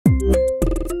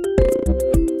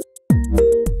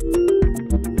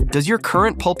Does your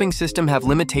current pulping system have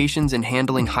limitations in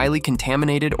handling highly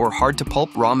contaminated or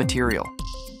hard-to-pulp raw material?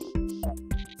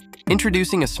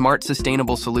 Introducing a smart,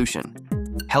 sustainable solution,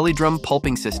 Helidrum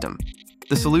Pulping System,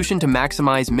 the solution to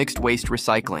maximize mixed waste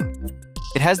recycling.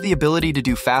 It has the ability to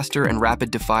do faster and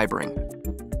rapid defibering.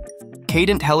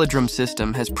 Kadant Helidrum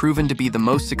system has proven to be the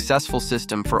most successful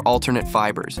system for alternate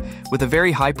fibers, with a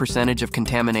very high percentage of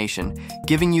contamination,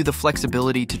 giving you the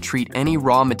flexibility to treat any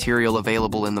raw material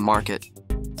available in the market.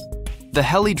 The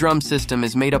Helidrum system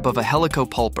is made up of a Helico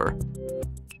Pulper,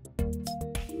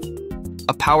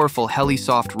 a powerful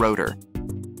Heli-soft rotor,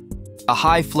 a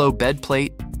high-flow bed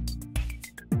plate,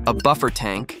 a buffer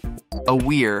tank, a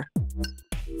Weir,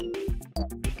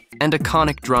 and a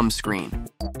Konic Drum Screen.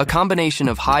 A combination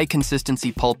of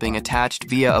high-consistency pulping attached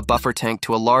via a buffer tank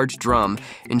to a large drum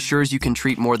ensures you can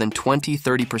treat more than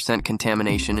 20–30%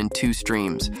 contamination in 2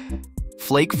 streams.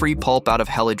 Flake-free pulp out of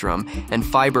Helidrum and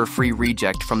fiber-free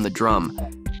reject from the drum,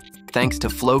 thanks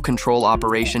to flow control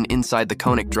operation inside the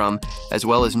Konic drum, as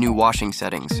well as new washing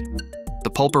settings. The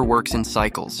pulper works in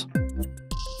cycles.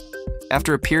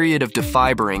 After a period of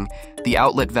defibering, the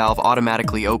outlet valve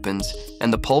automatically opens,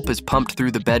 and the pulp is pumped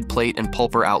through the bed plate and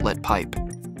pulper outlet pipe.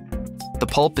 The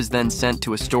pulp is then sent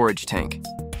to a storage tank.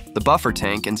 The buffer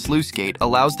tank and sluice gate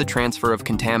allows the transfer of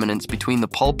contaminants between the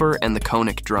pulper and the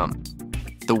Konic drum.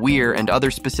 The Weir and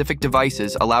other specific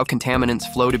devices allow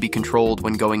contaminants flow to be controlled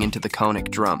when going into the Konic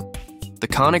drum. The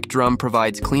Konic drum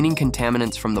provides cleaning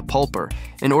contaminants from the pulper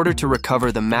in order to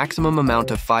recover the maximum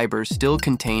amount of fibers still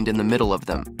contained in the middle of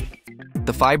them.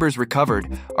 The fibers recovered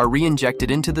are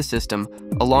re-injected into the system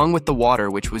along with the water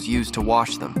which was used to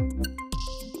wash them.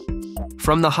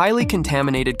 From the highly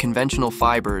contaminated conventional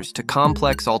fibers to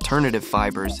complex alternative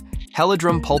fibers,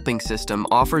 Helidrum Pulping System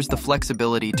offers the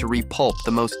flexibility to repulp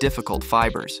the most difficult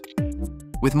fibers.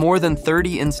 With more than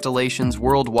 30 installations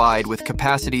worldwide with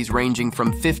capacities ranging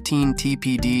from 15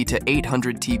 TPD to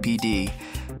 800 TPD,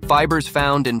 fibers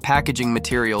found in packaging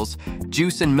materials,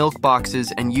 juice and milk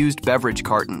boxes, and used beverage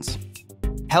cartons.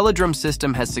 Helidrum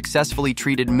system has successfully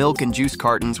treated milk and juice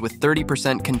cartons with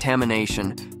 30%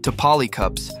 contamination to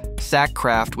polycups, sack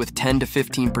kraft with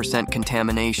 10–15%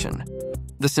 contamination.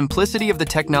 The simplicity of the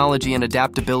technology and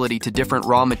adaptability to different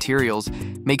raw materials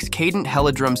makes Kadant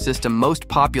Helidrum system most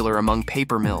popular among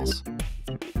paper mills.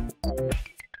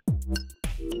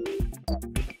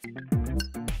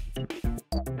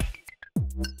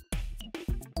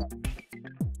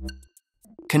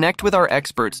 Connect with our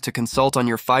experts to consult on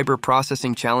your fiber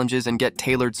processing challenges and get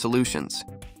tailored solutions.